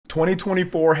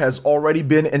2024 has already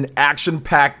been an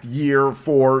action-packed year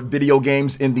for video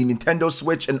games in the Nintendo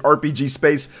Switch and RPG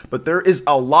space, but there is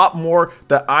a lot more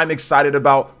that I'm excited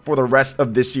about for the rest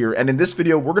of this year. And in this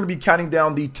video, we're going to be counting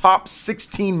down the top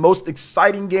 16 most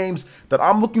exciting games that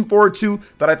I'm looking forward to,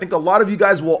 that I think a lot of you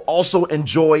guys will also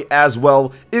enjoy as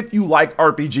well if you like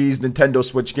RPGs, Nintendo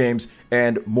Switch games,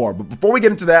 and more. But before we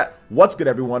get into that, what's good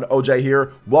everyone? OJ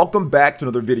here. Welcome back to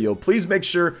another video. Please make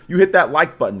sure you hit that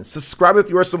like button, subscribe if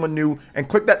you are someone new, and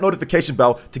click that notification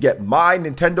bell to get my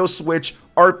Nintendo Switch,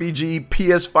 RPG,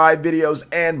 PS5 videos,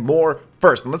 and more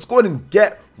first. And let's go ahead and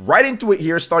get right into it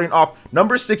here, starting off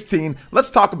number 16. Let's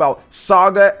talk about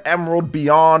Saga Emerald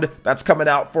Beyond. That's coming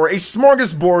out for a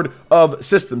smorgasbord of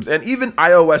systems and even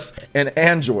iOS and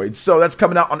Android. So that's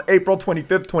coming out on April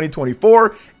 25th,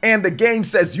 2024. And the game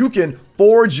says you can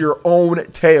forge your own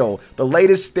tale. The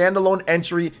latest standalone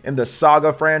entry in the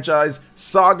Saga franchise,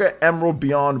 Saga Emerald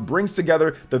Beyond, brings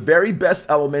together the very best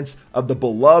elements of the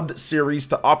beloved series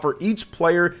to offer each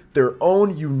player their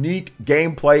own unique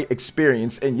gameplay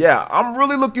experience. And yeah, I'm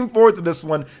really looking forward to this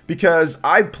one because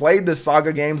I played the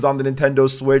Saga games on the Nintendo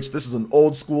Switch. This is an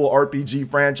old school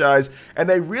RPG franchise, and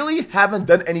they really haven't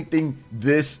done anything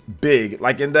this big,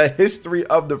 like in the history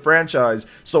of the franchise.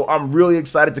 So I'm really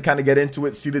excited to kind of get into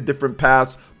it, see the different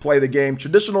paths, play the game.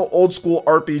 Traditional old school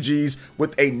RPGs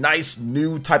with a nice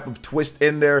new type of twist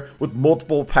in there with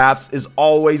multiple paths is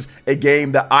always a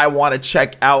game that I want to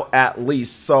check out at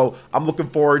least. So I'm looking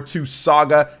forward to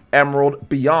Saga Emerald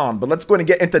Beyond. But let's go ahead and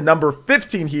get into number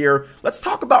 15 here. Let's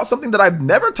talk about something that I've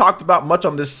never talked about much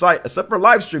on this site except for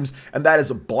live streams, and that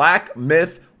is Black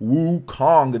Myth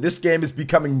Wukong. This game is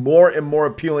becoming more and more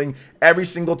appealing every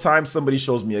single time somebody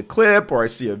shows me a clip or I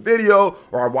see a video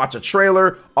or I watch a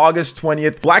trailer. August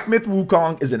 20th, Black Myth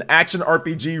Wukong is an action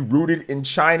RPG rooted in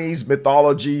Chinese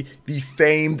mythology, the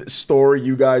famed story.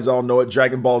 You guys all know it.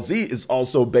 Dragon Ball Z is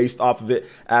also based off of it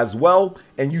as well.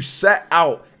 And you set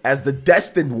out as the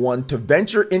destined one to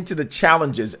venture into the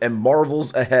challenges and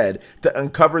marvels ahead to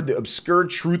uncover the obscure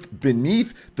truth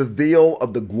beneath the veil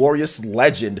of the glorious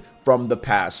legend from the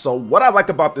past. So what I like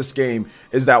about this game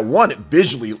is that, one,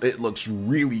 visually it looks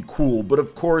really cool, but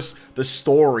of course the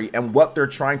story and what they're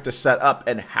trying to set up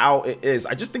and how it is,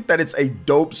 I just think that it's a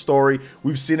dope story.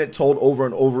 We've seen it told over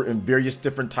and over in various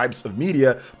different types of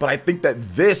media, but I think that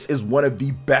this is one of the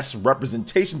best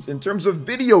representations in terms of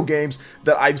video games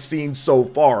that I've seen so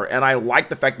far. And I like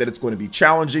the fact that it's going to be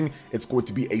challenging. It's going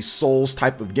to be a Souls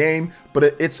type of game, but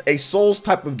it's a Souls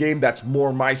type of game that's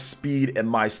more my speed and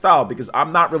my style, because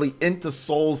I'm not really into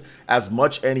Souls as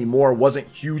much anymore. Wasn't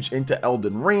huge into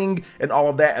Elden Ring and all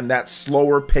of that and that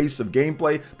slower pace of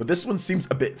gameplay, but this one seems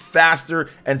a bit faster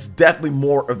and it's definitely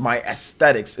more of my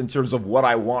aesthetics in terms of what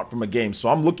I want from a game. So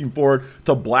I'm looking forward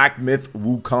to Black Myth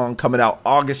Wukong coming out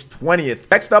August 20th.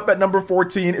 Next up at number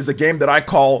 14 is a game that I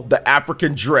call the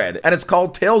African Dread, and it's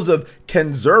called Tales of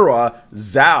Kenzera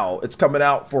Zao. It's coming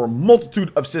out for a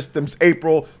multitude of systems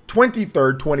April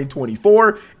 23rd,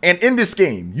 2024. And in this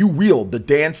game, you wield the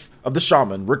dance of the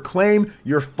shaman, reclaim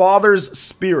your father's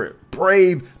spirit,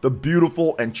 brave the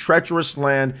beautiful and treacherous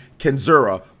land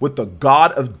Kenzera with the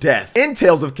god of death. In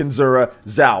Tales of Kenzera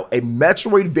Zao, a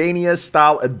Metroidvania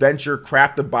style adventure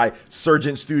crafted by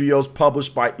Surgent Studios,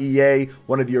 published by EA,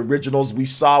 one of the originals. We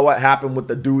saw what happened with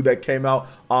the dude that came out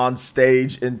on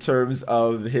stage in terms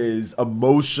of his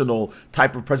emotional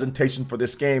type of presentation for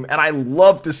this game, and I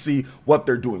love to see what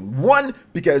they're doing. One,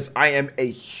 because I am a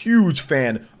huge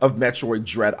fan of Metroid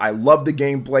Dread. I love the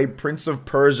gameplay. Prince of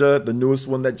Persia, the newest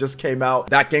one that just came out,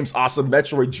 that game's awesome.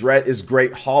 Metroid Dread is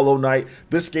great. Hollow Knight,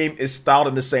 this game is styled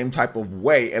in the same type of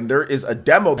way, and there is a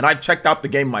demo and I've checked out the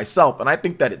game myself, and I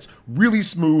think that it's really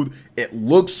smooth. It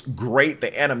looks great.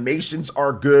 The animations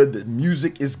are good. The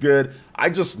music is good. I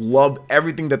just love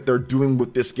everything that they're doing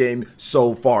with this game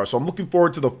so far. So I'm looking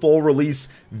forward to the full release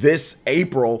this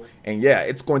April. And yeah,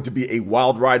 it's going to be a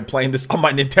wild ride playing this on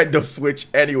my Nintendo Switch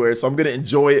anyway. So I'm going to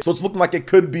enjoy it. So it's looking like it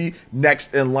could be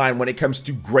next in line when it comes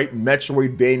to great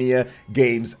Metroidvania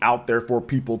games out there for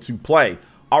people to play.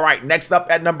 All right, next up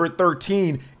at number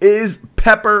 13 is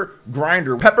Pepper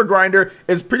Grinder. Pepper Grinder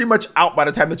is pretty much out by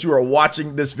the time that you are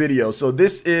watching this video. So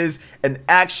this is an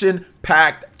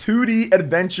action-packed 2D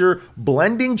adventure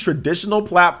blending traditional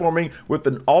platforming with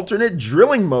an alternate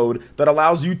drilling mode that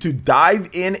allows you to dive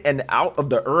in and out of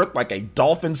the earth like a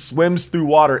dolphin swims through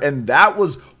water. And that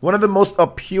was one of the most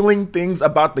appealing things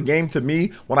about the game to me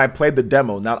when I played the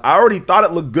demo. Now, I already thought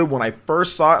it looked good when I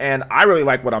first saw it, and I really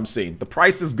like what I'm seeing. The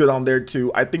price is good on there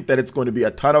too. I think that it's going to be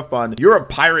a ton of fun. You're a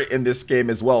pirate in this game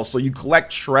as well. So you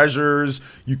collect treasures,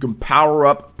 you can power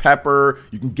up Pepper,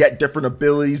 you can get different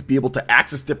abilities, be able to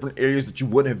access different areas that you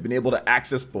wouldn't have been able to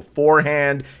access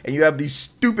beforehand, and you have these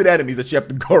stupid enemies that you have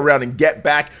to go around and get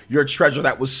back your treasure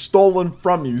that was stolen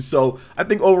from you. So I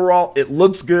think overall it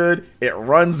looks good, it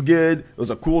runs good. It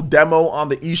was a cool demo on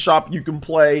the eShop you can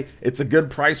play. It's a good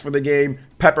price for the game.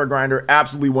 Pepper Grinder,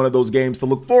 absolutely one of those games to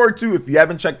look forward to if you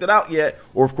haven't checked it out yet,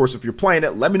 or of course if you're playing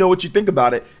it, let me know what you think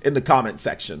about it in the comment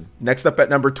section. Next up at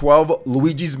number 12,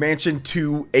 Luigi's Mansion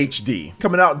 2 HD.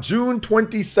 Coming out June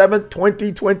 27th,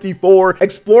 2024,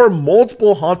 explore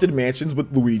multiple haunted mansions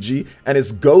with Luigi and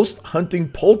his ghost hunting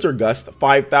Poltergust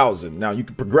 5000. Now you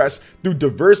can progress through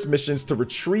diverse missions to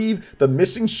retrieve the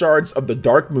missing shards of the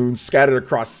Dark Moon scattered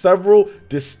across several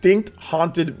distinct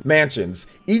haunted mansions,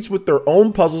 each with their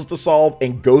own puzzles to solve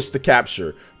and ghosts to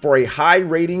capture. For a high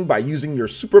rating by using your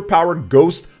superpowered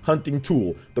ghost hunting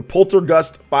tool, the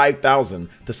Poltergust 5000,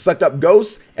 to suck up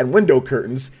ghosts and window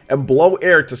curtains and blow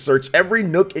air to search every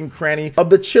nook and cranny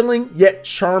of the chilling yet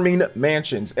charming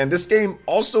mansions. And this game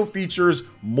also features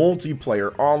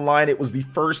multiplayer online. It was the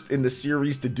first in the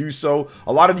series to do so.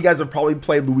 A lot of you guys have probably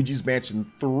played Luigi's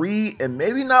Mansion 3 and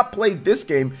maybe not played this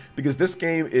game because this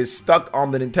game is stuck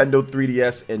on the Nintendo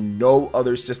 3DS and no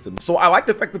other system. So I like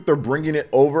the fact that they're bringing it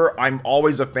over. I'm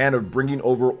always a fan of bringing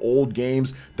over old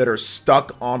games that are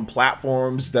stuck on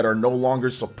platforms that are no longer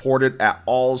supported at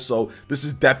all. So this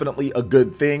is definitely a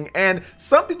good thing. And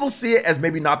some people see it as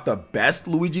maybe not the best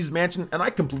Luigi's Mansion, and I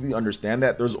completely understand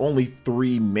that. There's only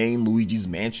 3 main Luigi's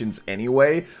Mansions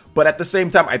anyway, but at the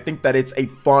same time, I think that it's a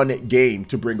fun game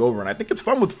to bring over, and I think it's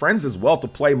fun with friends as well to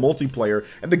play multiplayer,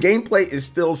 and the gameplay is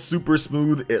still super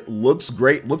smooth. It looks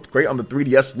great, looked great on the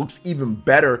 3DS, looks even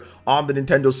better on the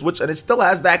Nintendo Switch, and it still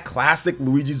has that classic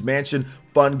Luigi's Mansion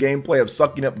fun gameplay of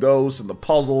sucking up ghosts and the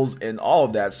puzzles and all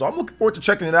of that. So I'm looking forward to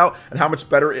checking it out and how much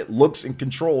better it looks and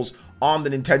controls on the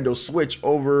Nintendo Switch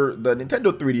over the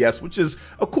Nintendo 3DS, which is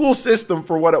a cool system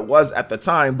for what it was at the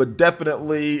time, but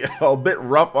definitely a bit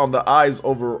rough on the eyes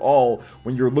overall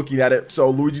when you're looking at it. So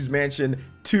Luigi's Mansion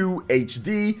 2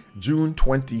 HD, June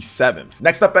 27th.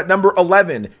 Next up at number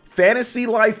 11, Fantasy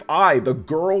Life I, the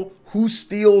girl who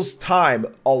steals time.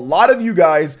 A lot of you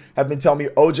guys have been telling me,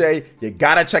 OJ, you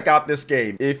gotta check out this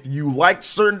game. If you like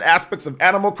certain aspects of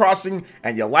Animal Crossing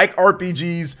and you like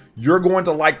RPGs, you're going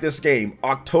to like this game.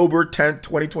 October 10th,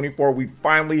 2024, we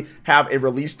finally have a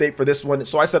release date for this one.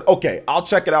 So I said, okay, I'll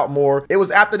check it out more. It was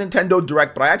at the Nintendo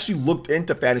Direct, but I actually looked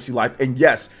into Fantasy Life, and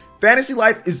yes, Fantasy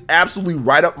Life is absolutely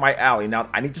right up my alley. Now,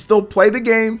 I need to still play the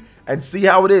game and see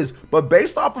how it is, but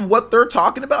based off of what they're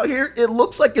talking about here, it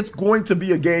looks like it's going to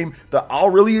be a game that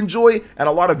I'll really enjoy, and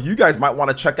a lot of you guys might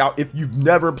want to check out if you've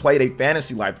never played a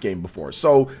Fantasy Life game before.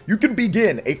 So you can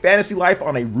begin a Fantasy Life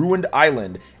on a ruined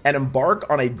island and embark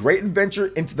on a great adventure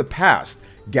into the past.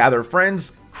 Gather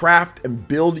friends, craft, and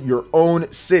build your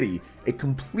own city. A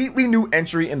completely new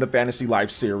entry in the Fantasy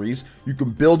Life series. You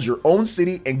can build your own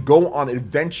city and go on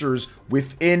adventures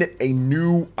within a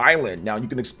new island. Now, you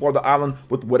can explore the island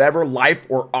with whatever life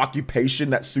or occupation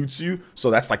that suits you.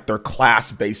 So that's like their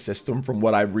class-based system from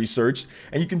what I've researched.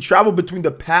 And you can travel between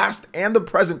the past and the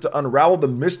present to unravel the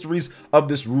mysteries of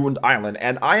this ruined island.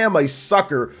 And I am a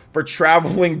sucker for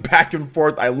traveling back and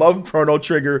forth. I love Chrono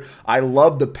Trigger. I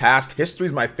love the past. History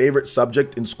is my favorite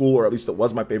subject in school, or at least it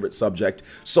was my favorite subject.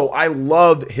 So I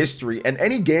love history, and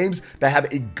any games that have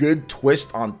a good twist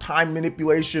on time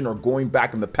manipulation or going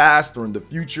back in the past or in the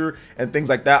future and things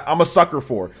like that, I'm a sucker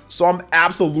for. So I'm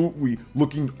absolutely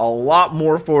looking a lot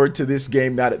more forward to this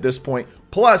game now at this point.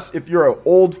 Plus, if you're an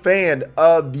old fan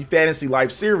of the Fantasy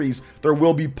Life series, there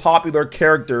will be popular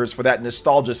characters for that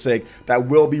nostalgia's sake that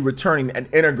will be returning and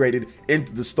integrated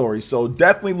into the story. So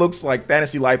definitely looks like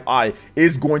Fantasy Life I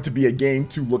is going to be a game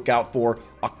to look out for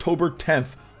October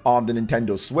 10th on the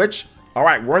Nintendo Switch. All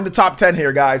right, we're in the top 10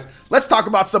 here, guys. Let's talk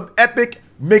about some epic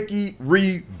Mickey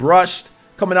Rebrushed,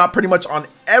 coming out pretty much on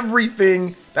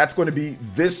everything that's going to be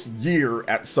this year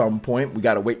at some point. We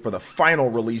got to wait for the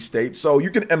final release date. So you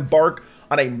can embark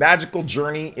on a magical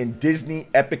journey in Disney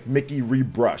epic Mickey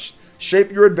Rebrushed.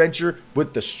 Shape your adventure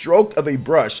with the stroke of a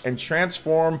brush and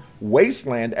transform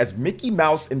Wasteland as Mickey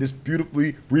Mouse in this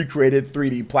beautifully recreated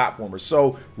 3D platformer.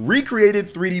 So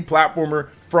recreated 3D platformer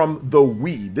from the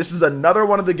Wii. This is another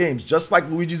one of the games, just like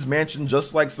Luigi's Mansion,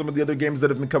 just like some of the other games that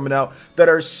have been coming out, that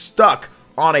are stuck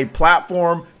on a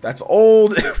platform that's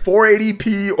old,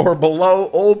 480p or below,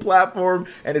 old platform,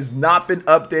 and has not been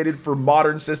updated for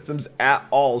modern systems at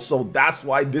all. So that's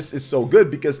why this is so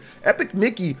good, because Epic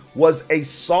Mickey was a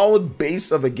solid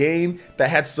base of a game that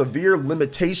had severe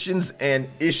limitations and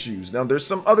issues. Now, there's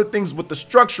some other things with the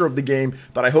structure of the game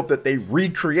that I hope that they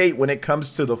recreate when it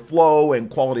comes to the flow and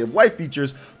quality of life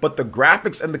features, but the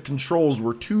graphics and the controls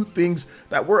were two things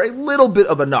that were a little bit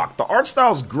of a knock. The art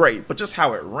style is great, but just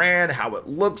how it ran, how it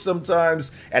looked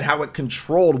sometimes, and how it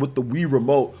controlled with the Wii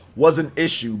remote was an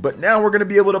issue. But now we're going to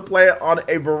be able to play it on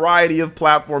a variety of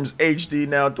platforms, HD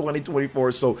now,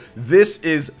 2024. So this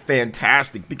is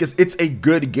fantastic because it's a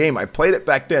good game. I played it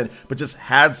back then, but just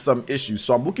had some issues.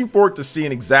 So I'm looking forward to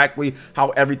seeing exactly how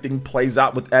everything plays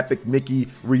out with Epic Mickey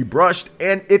Rebrushed.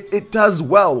 And if it does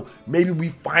well, maybe we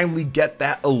finally get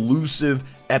that elusive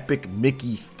Epic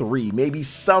Mickey 3. Maybe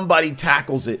somebody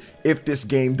tackles it if this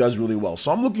game does really well.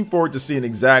 So I'm looking forward to seeing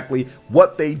exactly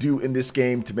what they do in this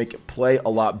game to make it play a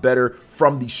lot better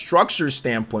from the structure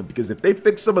standpoint, because if they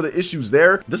fix some of the issues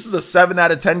there, this is a 7 out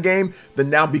of 10 game that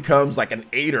now becomes like an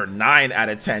 8 or 9 out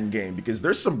of 10 game, because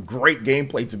there's some great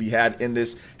gameplay to be had in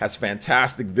this. Has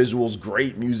fantastic visuals,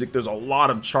 great music. There's a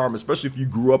lot of charm, especially if you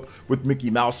grew up with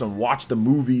Mickey Mouse and watched the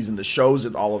movies and the shows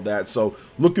and all of that. So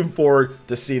looking forward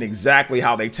to seeing exactly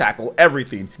how they tackle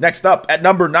everything. Next up at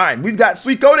number 9, we've got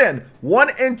Suikoden 1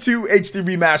 and 2 HD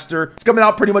Remaster. It's coming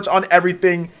out pretty much on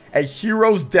everything. A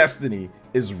hero's destiny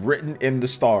is written in the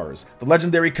stars. The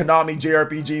legendary Konami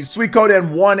JRPGs Suikoden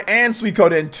 1 and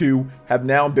Suikoden 2 have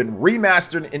now been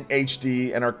remastered in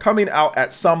HD and are coming out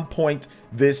at some point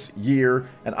this year,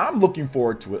 and I'm looking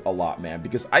forward to it a lot, man,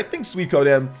 because I think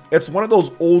Suikoden, it's one of those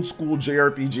old school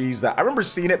JRPGs that I remember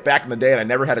seeing it back in the day and I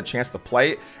never had a chance to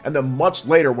play it, and then much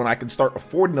later when I could start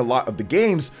affording a lot of the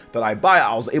games that I buy,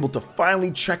 I was able to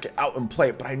finally check it out and play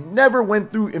it, but I never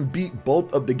went through and beat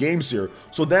both of the games here.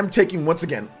 So them taking, once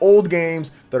again, old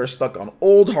games that are stuck on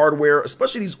old hardware,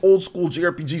 especially these old school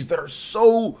JRPGs that are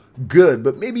so good,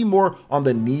 but maybe more on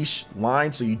the niche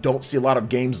line so you don't see a lot of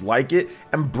games like it,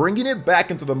 and bringing it back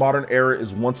into the modern era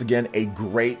is once again a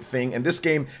great thing. And this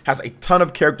game has a ton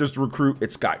of characters to recruit.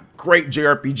 It's got great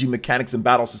JRPG mechanics and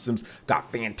battle systems,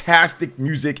 got fantastic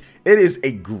music. It is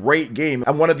a great game.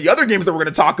 And one of the other games that we're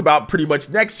going to talk about pretty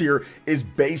much next year is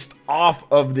based off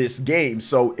of this game.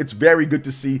 So it's very good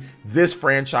to see this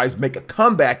franchise make a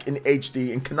comeback in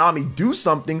HD and Konami do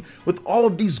something with all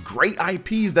of these great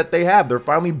IPs that they have. They're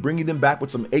finally bringing them back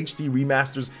with some HD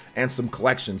remasters and some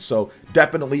collections. So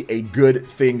definitely a good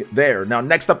thing there. Now,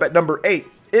 next up at number 8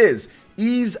 is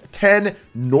Ys 10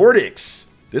 Nordics.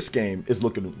 This game is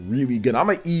looking really good. I'm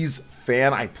an Ys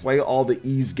fan. I play all the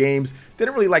Ys games.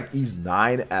 Didn't really like Ys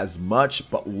 9 as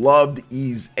much, but loved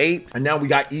Ys 8. And now we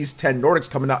got Ys 10 Nordics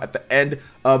coming out at the end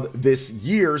of this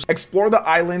year. Explore the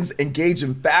islands, engage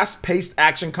in fast-paced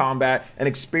action combat, and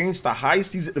experience the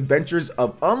high-seas adventures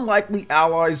of unlikely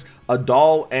allies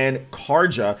Adal and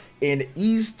Karja in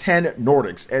Ys 10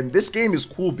 Nordics. And this game is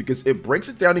cool because it breaks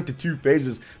it down into 2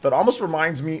 phases that almost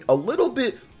reminds me a little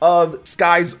bit of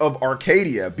Skies of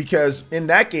Arcadia, because in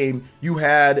that game you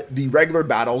had the regular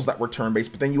battles that were turn-based,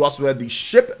 but then you also had the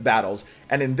ship battles.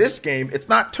 And in this game, it's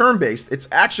not turn-based, it's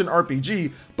action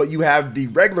RPG, but you have the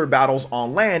regular battles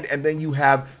on land, and then you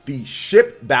have the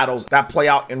ship battles that play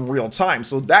out in real time.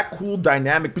 So that cool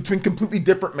dynamic between completely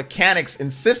different mechanics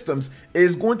and systems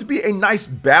is going to be a nice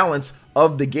balance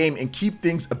of the game and keep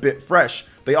things a bit fresh.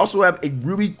 They also have a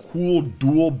really cool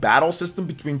dual battle system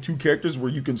between 2 characters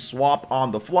where you can swap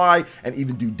on the fly and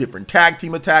even do different tag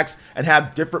team attacks and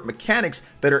have different mechanics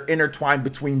that are intertwined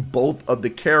between both of the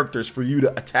characters for you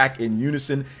to attack in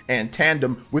unison and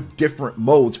tandem with different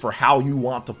modes for how you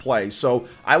want to play. So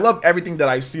I love everything that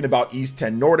I've seen about Ys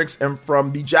 10 Nordics, and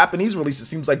from the Japanese release, it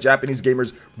seems like Japanese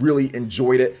gamers really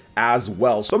enjoyed it as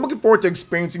well. So I'm looking forward to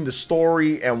experiencing the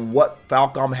story and what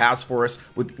Falcom has for us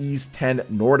with Ys 10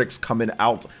 Nordics coming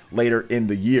out later in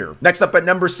the year. Next up at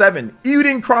number 7,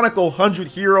 Eiyuden Chronicle 100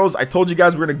 Heroes. I told you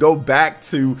guys we're going to go back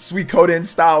to Suikoden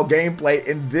style gameplay,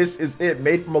 and this is it.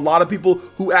 Made from a lot of people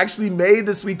who actually made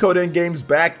the Suikoden games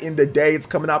back in the day. It's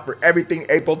coming out for everything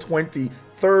April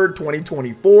 23rd,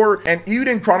 2024, and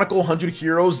Eiyuden Chronicle 100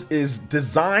 Heroes is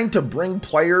designed to bring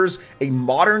players a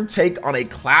modern take on a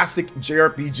classic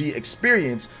JRPG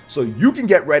experience, so you can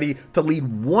get ready to lead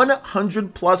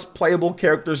 100 plus playable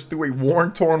characters through a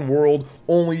war-torn world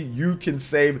only you can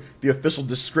save, the official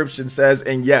description says.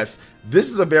 And yes,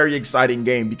 this is a very exciting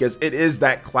game because it is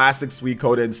that classic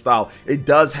Suikoden style. It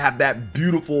does have that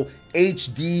beautiful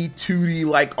HD 2D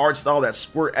like art style that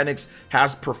Square Enix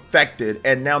has perfected,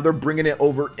 and now they're bringing it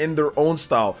over in their own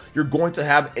style. You're going to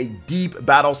have a deep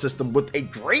battle system with a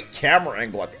great camera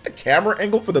angle. I think the camera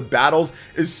angle for the battles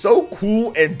is so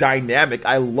cool and dynamic.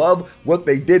 I love what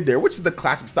they did there, which is the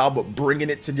classic style, but bringing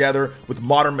it together with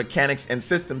modern mechanics and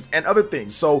systems and other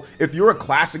things. So if you're a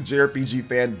classic JRPG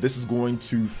fan, this is going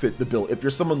to fit the bill. If you're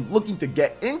someone looking to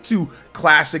get into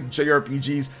classic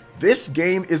JRPGs, this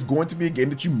game is going to be a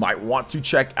game that you might want to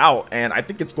check out, and I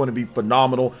think it's going to be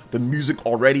phenomenal. The music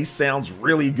already sounds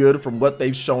really good from what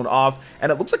they've shown off,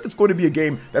 and it looks like it's going to be a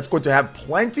game that's going to have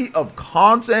plenty of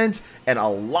content and a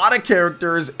lot of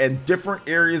characters and different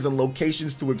areas and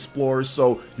locations to explore,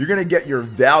 so you're going to get your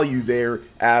value there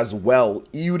as well.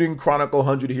 Eiyuden Chronicle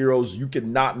 100 Heroes, you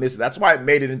cannot miss it. That's why it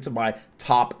made it into my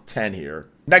top 10 here.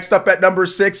 Next up at number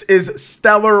 6 is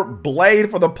Stellar Blade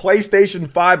for the PlayStation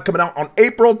 5, coming out on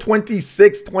April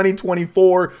 26,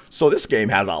 2024. So this game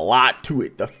has a lot to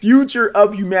it. The future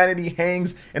of humanity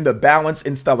hangs in the balance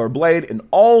in Stellar Blade, an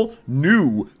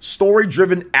all-new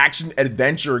story-driven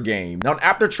action-adventure game. Now,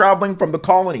 after traveling from the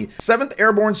colony, 7th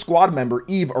Airborne Squad member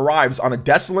Eve arrives on a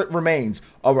desolate remains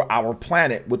of our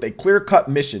planet with a clear-cut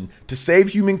mission to save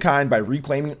humankind by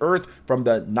reclaiming Earth from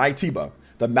the Naitiba,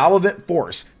 the malevolent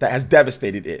force that has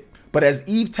devastated it. But as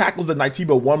Eve tackles the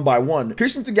Naitiba one by one,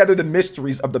 piecing together the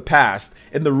mysteries of the past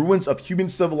and the ruins of human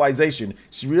civilization,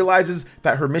 she realizes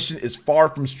that her mission is far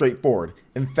from straightforward.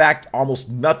 In fact, almost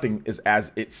nothing is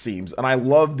as it seems. And I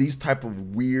love these type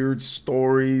of weird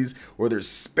stories where there's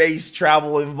space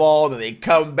travel involved and they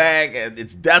come back and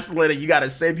it's desolate and you gotta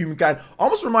save humankind.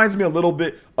 Almost reminds me a little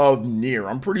bit of Nier.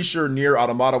 I'm pretty sure Nier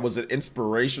Automata was an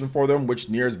inspiration for them, which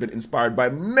Nier has been inspired by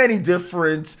many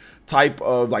different type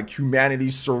of like humanity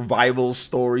survival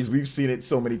stories. We've seen it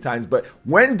so many times, but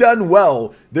when done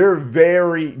well, they're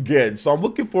very good. So I'm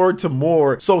looking forward to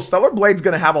more. So Stellar Blade's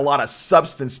gonna have a lot of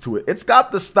substance to it. It's got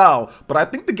the style, but I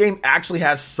think the game actually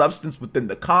has substance within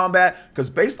the combat, because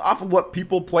based off of what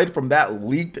people played from that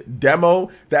leaked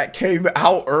demo that came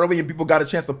out early and people got a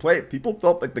chance to play it, people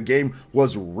felt like the game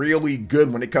was really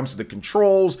good when it comes to the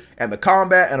controls and the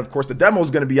combat, and of course the demo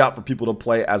is going to be out for people to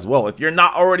play as well if you're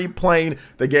not already playing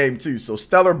the game too. So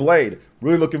Stellar Blade,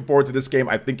 really looking forward to this game.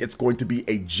 I think it's going to be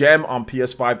a gem on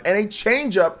PS5 and a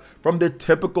change up from the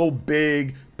typical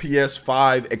big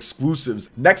PS5 exclusives.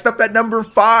 Next up at number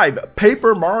 5,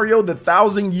 Paper Mario: The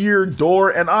Thousand Year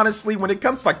Door. And honestly, when it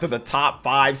comes like to the top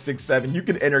 5, 6, 7, you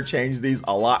can interchange these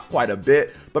a lot, quite a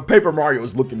bit. But Paper Mario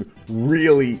is looking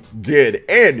really good,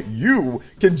 and you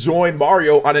can join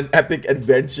Mario on an epic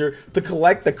adventure to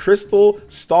collect the crystal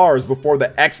stars before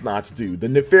the X-Nauts do. The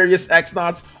nefarious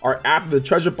X-Nauts are after the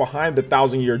treasure behind the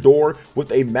Thousand Year Door.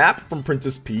 With a map from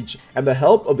Princess Peach and the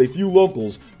help of a few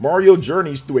locals, Mario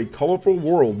journeys through a colorful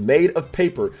world made of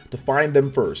paper to find them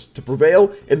first. To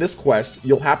prevail in this quest,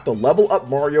 you'll have to level up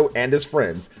Mario and his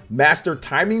friends, master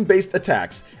timing-based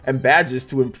attacks and badges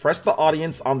to impress the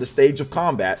audience on the stage of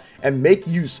combat, and make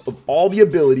use of all the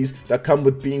abilities that come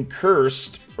with being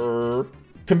cursed,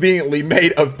 conveniently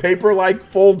made of paper like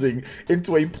folding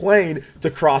into a plane to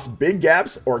cross big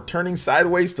gaps or turning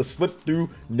sideways to slip through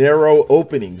narrow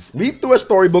openings. Leap through a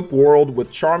storybook world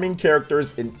with charming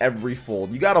characters in every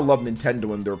fold. You gotta love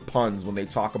Nintendo and their puns when they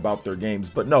talk about their games,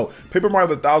 but no, Paper Mario: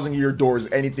 The Thousand Year Door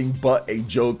is anything but a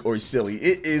joke or silly.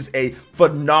 It is a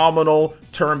phenomenal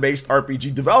turn-based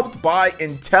RPG developed by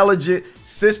Intelligent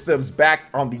Systems back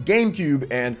on the GameCube,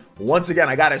 and once again,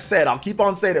 I gotta say it, I'll keep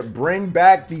on saying it, bring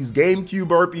back these GameCube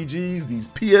RPGs, these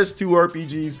PS2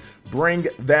 RPGs, bring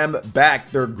them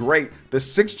back. They're great. The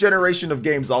 6th generation of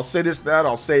games, I'll say this now,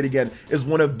 I'll say it again, is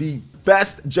one of the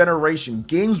best generation.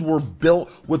 Games were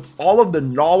built with all of the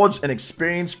knowledge and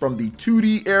experience from the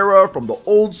 2D era, from the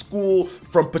old school,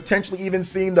 from potentially even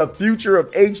seeing the future of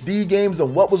HD games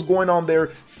and what was going on there.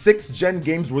 6th gen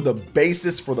games were the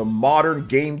basis for the modern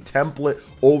game template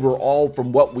overall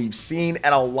from what we've seen,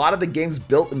 and a lot of the games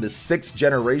built in the 6th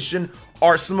generation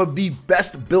are some of the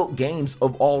best built games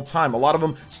of all time. A lot of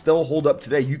them still hold up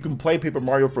today. You can play Paper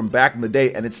Mario from back in the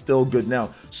day and it's still good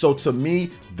now. So to me,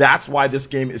 that's why this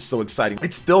game is so exciting.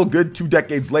 It's still good 2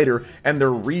 decades later, and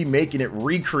they're remaking it,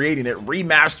 recreating it,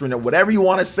 remastering it, whatever you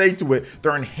want to say to it.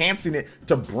 They're enhancing it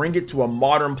to bring it to a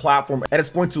modern platform, and it's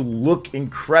going to look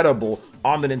incredible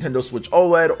on the Nintendo Switch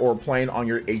OLED or playing on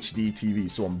your HD TV.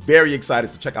 So I'm very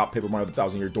excited to check out Paper Mario: The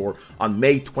Thousand Year Door on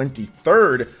May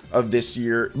 23rd of this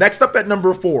year. Next up at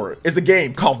number 4 is a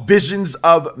game called Visions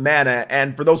of Mana.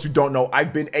 And for those who don't know,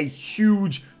 I've been a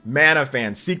huge Mana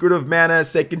fan. Secret of Mana,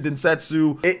 Seiken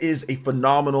Densetsu. It is a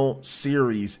phenomenal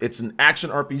series. It's an action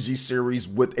RPG series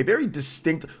with a very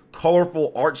distinct,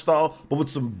 colorful art style, but with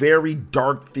some very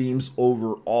dark themes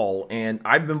overall. And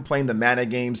I've been playing the Mana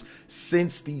games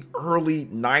since the early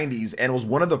 90s, and it was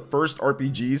one of the first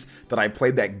RPGs that I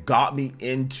played that got me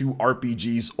into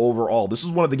RPGs overall. This is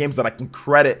one of the games that I can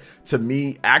credit to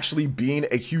me actually being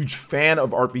a huge fan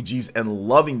of RPGs and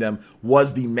loving them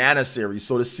was the Mana series.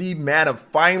 So to see Mana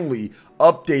finally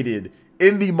updated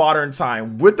in the modern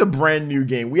time with a brand new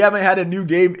game. We haven't had a new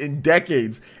game in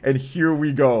decades, and here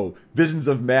we go. Visions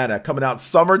of Mana coming out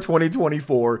summer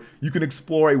 2024. You can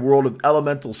explore a world of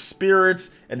elemental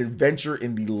spirits and adventure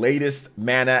in the latest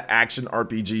Mana action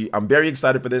RPG. I'm very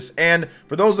excited for this. And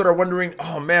for those that are wondering,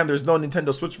 oh man, there's no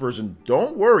Nintendo Switch version,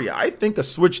 don't worry. I think a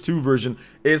Switch 2 version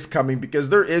is coming because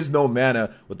there is no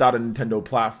Mana without a Nintendo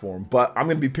platform. But I'm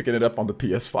going to be picking it up on the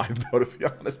PS5 though, to be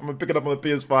honest. I'm going to pick it up on the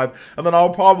PS5, and then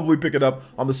I'll probably pick it up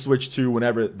on the Switch 2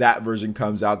 whenever that version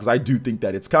comes out, because I do think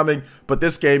that it's coming. But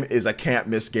this game is a can't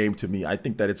miss game to me. I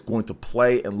think that it's going to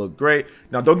play and look great.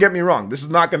 Now, don't get me wrong. This is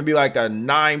not going to be like a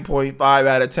 9.5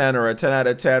 out of 10 or a 10 out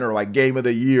of 10 or like game of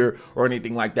the year or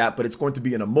anything like that. But it's going to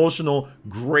be an emotional,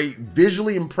 great,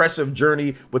 visually impressive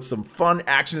journey with some fun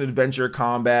action adventure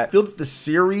combat. I feel that the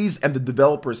series and the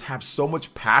developers have so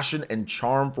much passion and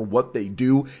charm for what they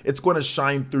do. It's going to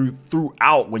shine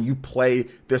throughout when you play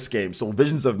this game. So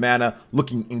Visions of Mana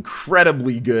looking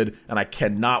incredibly good, and I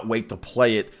cannot wait to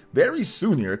play it very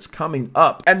soon here. It's coming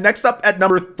up. And next up at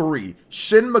number 3,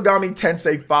 Shin Megami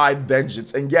Tensei 5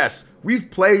 Vengeance. And yes, we've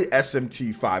played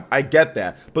SMT5, I get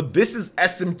that, but this is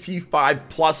SMT5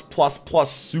 +++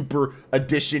 Super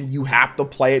Edition. You have to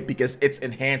play it because it's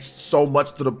enhanced so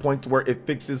much to the point to where it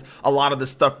fixes a lot of the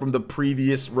stuff from the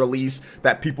previous release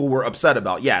that people were upset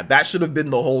about. Yeah, that should have been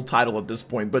the whole title at this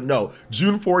point, but no.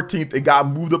 June 14th, it got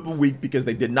moved up a week because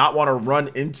they did not want to run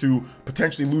into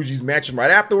potentially Luigi's mansion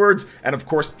right afterwards, and of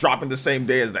course dropping the same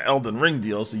day as the Elden Ring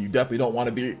deal, so you definitely don't want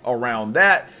to be around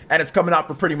that. And it's coming out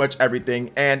for pretty much everything.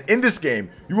 And in this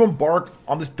game, you embark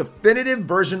on this definitive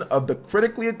version of the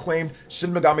critically acclaimed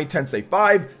Shin Megami Tensei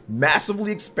 5,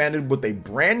 massively expanded with a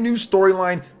brand new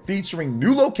storyline featuring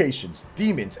new locations,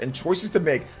 demons, and choices to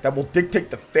make that will dictate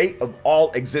the fate of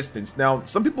all existence. Now,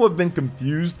 some people have been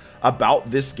confused about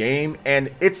this game,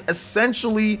 and it's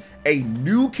essentially a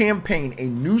new campaign, a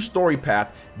new story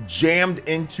path jammed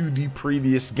into the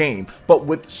previous game, but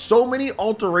with so many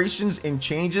alterations and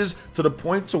changes to the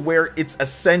point to where it's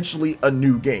essentially a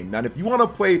new game. Now, if you want to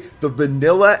play the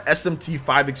vanilla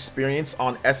SMT5 experience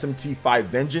on SMT5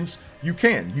 Vengeance, you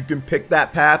can pick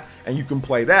that path and you can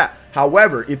play that.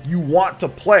 However, if you want to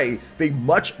play the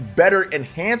much better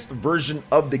enhanced version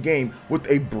of the game with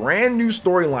a brand new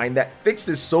storyline that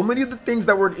fixes so many of the things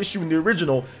that were an issue in the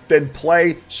original, then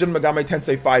play Shin Megami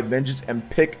Tensei 5 Vengeance and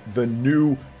pick the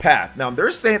new path. Now,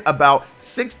 they're saying about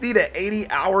 60 to 80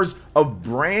 hours of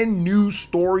brand new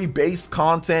story-based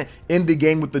content in the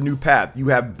game with the new path. You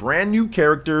have brand new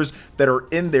characters that are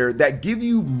in there that give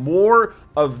you more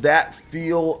of that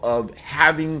feel of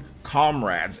having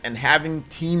comrades and having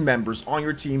team members on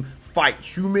your team fight,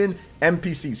 human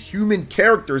NPCs, human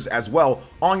characters as well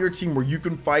on your team, where you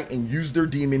can fight and use their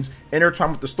demons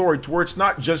intertwined with the story, to where it's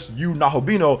not just you,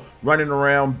 Nahobino, running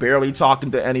around barely talking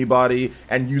to anybody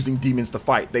and using demons to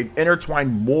fight. They've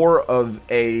intertwined more of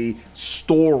a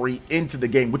story into the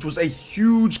game, which was a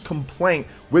huge complaint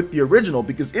with the original,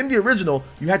 because in the original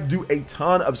you had to do a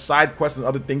ton of side quests and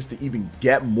other things to even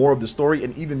get more of the story,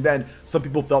 and even then some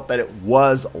people felt that it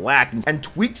was lacking, and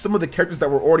tweaked some of the characters that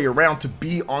were already around to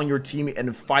be on your team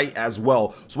and fight as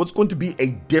well. So it's going to be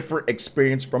a different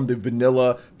experience from the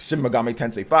vanilla Shin Megami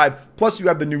Tensei 5. Plus you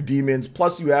have the new demons,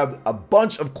 plus you have a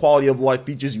bunch of quality of life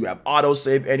features. You have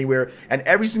autosave anywhere, and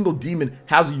every single demon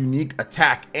has a unique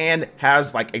attack and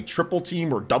has like a triple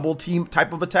team or double team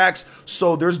type of attacks.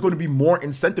 So there's going to be more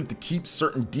incentive to keep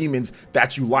certain demons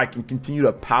that you like and continue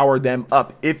to power them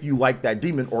up if you like that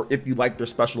demon or if you like their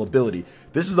special ability.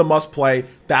 This is a must play.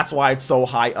 That's why it's so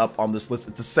high up on this list.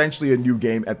 It's essentially a new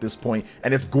game at this point,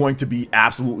 and it's going to be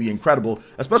absolutely incredible,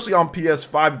 especially on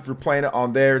PS5. If you're playing it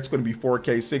on there, it's going to be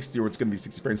 4K 60, or it's going to be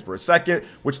 60 frames per second,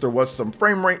 which there was some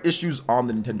frame rate issues on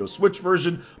the Nintendo Switch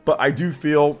version, but I do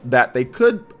feel that they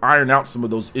could iron out some of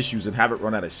those issues and have it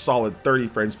run at a solid 30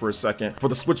 frames per second for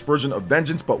the Switch version of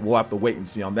Vengeance, but we'll have to wait and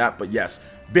see on that. But yes,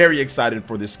 very excited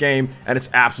for this game, and it's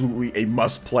absolutely a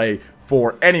must play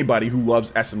for anybody who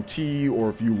loves SMT, or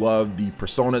if you love the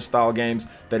Persona style games,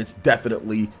 then it's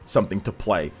definitely something to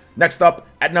play. Next up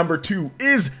At number 2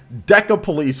 is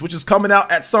Decapolice, which is coming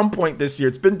out at some point this year.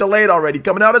 It's been delayed already,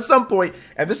 coming out at some point.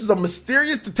 And this is a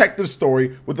mysterious detective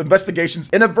story with investigations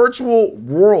in a virtual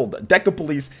world.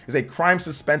 Decapolice is a crime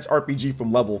suspense RPG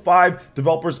from Level 5,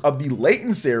 developers of the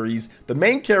Layton series. The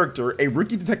main character, a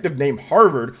rookie detective named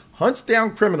Harvard, hunts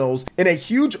down criminals in a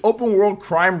huge open world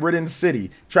crime-ridden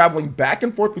city, traveling back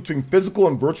and forth between physical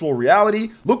and virtual reality.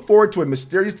 Look forward to a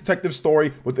mysterious detective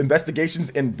story with investigations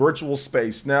in virtual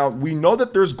space. Now, we know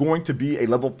that there's going to be a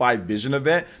level 5 vision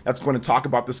event that's going to talk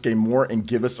about this game more and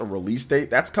give us a release date.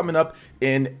 That's coming up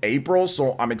in April,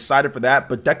 so I'm excited for that.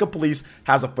 But Decapolice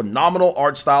has a phenomenal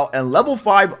art style, and level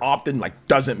 5 often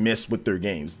doesn't miss with their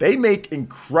games. They make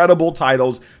incredible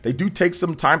titles. They do take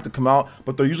some time to come out,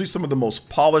 but they're usually some of the most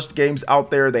polished games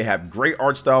out there. They have great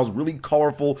art styles, really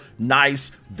colorful, nice,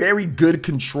 very good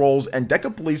controls, and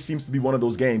Decapolice seems to be one of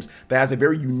those games that has a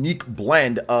very unique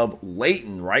blend of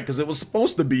Layton, right? Because it was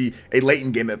supposed to be a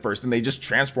Layton game at first, and they just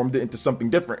transformed it into something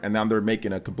different, and now they're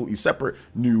making a completely separate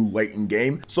new Layton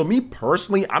game. So me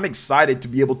personally, I'm excited to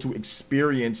be able to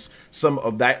experience some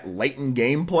of that Layton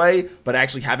gameplay, but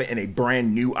actually have it in a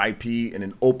brand new IP in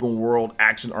an open world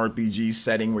action RPG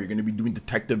setting where you're going to be doing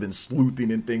detective and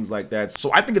sleuthing and things like that.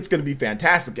 So I think it's going to be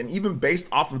fantastic. And even based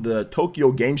off of the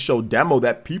Tokyo Game Show demo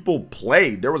that people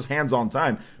played, there was hands-on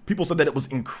time. People said that it was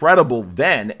incredible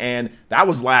then, and that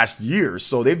was last year.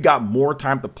 So they've got more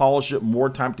time to polish it, more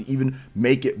time to even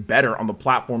make it better on the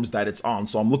platforms that it's on.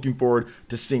 So I'm looking forward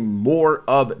to seeing more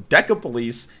of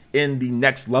Decapolice in the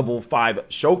next level 5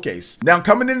 showcase. Now,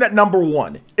 coming in at number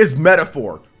 1 is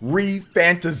Metaphor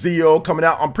ReFantazio, coming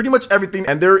out on pretty much everything.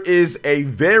 And there is a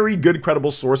very good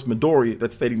credible source, Midori,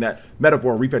 that's stating that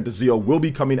Metaphor ReFantazio will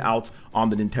be coming out on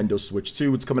the Nintendo Switch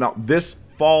 2. It's coming out this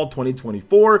fall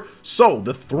 2024. So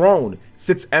the throne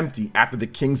sits empty after the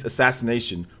king's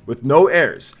assassination. With no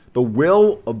heirs, the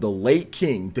will of the late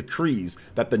king decrees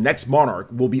that the next monarch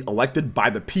will be elected by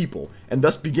the people, and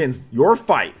thus begins your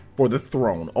fight for the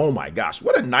throne. Oh my gosh,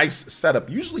 what a nice setup.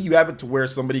 Usually you have it to where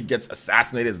somebody gets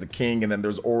assassinated as the king, and then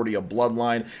there's already a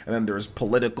bloodline, and then there's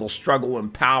political struggle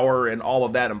and power and all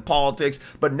of that in politics.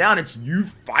 But now it's you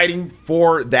fighting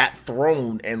for that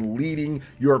throne and leading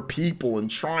your people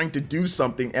and trying to do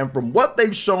something. And from what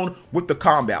they've shown with the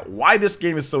combat, why this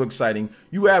game is so exciting,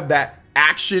 you have that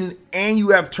action and you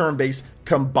have turn-based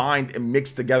combined and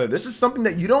mixed together. This is something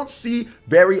that you don't see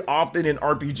very often in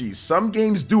RPGs. Some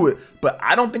games do it, but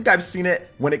I don't think I've seen it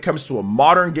when it comes to a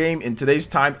modern game in today's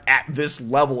time at this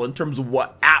level in terms of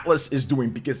what Atlas is doing,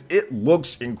 because it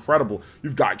looks incredible.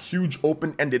 You've got huge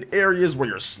open-ended areas where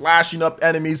you're slashing up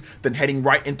enemies, then heading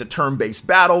right into turn-based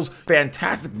battles.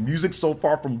 Fantastic music so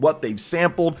far from what they've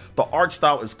sampled. The art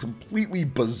style is completely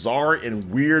bizarre and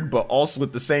weird, but also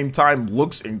at the same time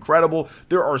looks incredible.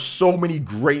 There are so many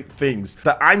great things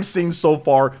that I'm seeing so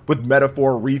far with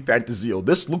Metaphor ReFantazio.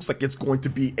 This looks like it's going to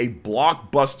be a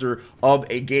blockbuster of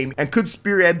a game and could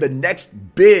spearhead the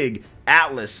next big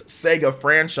Atlas Saga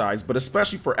franchise, but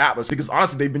especially for Atlas, because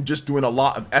honestly they've been just doing a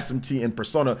lot of SMT and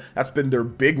Persona. That's been their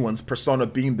big ones, Persona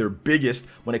being their biggest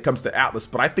when it comes to Atlas.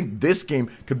 But I think this game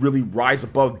could really rise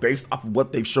above based off of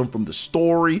what they've shown from the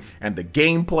story and the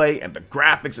gameplay and the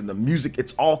graphics and the music.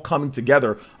 It's all coming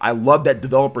together. I love that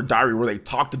developer diary where they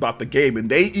talked about the game, and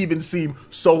they even seem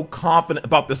so confident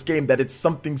about this game that it's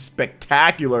something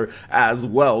spectacular as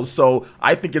well. So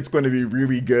I think it's going to be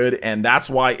really good, and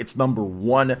that's why it's number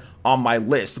 1 on my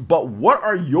list. But what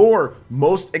are your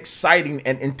most exciting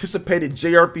and anticipated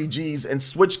JRPGs and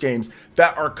Switch games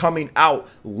that are coming out?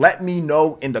 Let me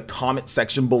know in the comment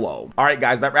section below. All right,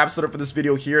 guys, that wraps it up for this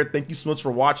video here. Thank you so much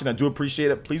for watching. I do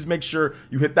appreciate it. Please make sure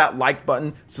you hit that like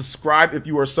button, subscribe if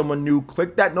you are someone new,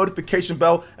 click that notification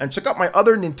bell, and check out my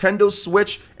other Nintendo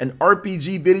Switch and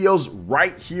RPG videos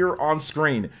right here on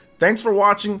screen. Thanks for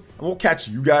watching, and we'll catch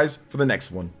you guys for the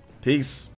next one. Peace.